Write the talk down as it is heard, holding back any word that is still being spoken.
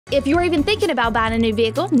If you're even thinking about buying a new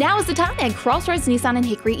vehicle, now is the time, and CrossRoads Nissan in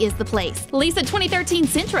Hickory is the place. Lease a 2013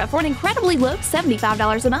 Sentra for an incredibly low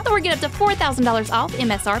 $75 a month or get up to $4,000 off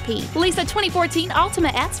MSRP. Lease a 2014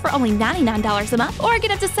 Altima S for only $99 a month or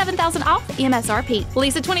get up to $7,000 off MSRP.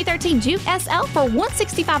 Lease a 2013 Juke SL for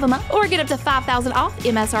 $165 a month or get up to $5,000 off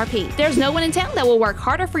MSRP. There's no one in town that will work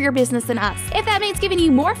harder for your business than us. If that means giving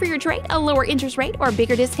you more for your trade, a lower interest rate, or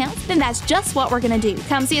bigger discounts, then that's just what we're going to do.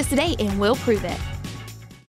 Come see us today and we'll prove it.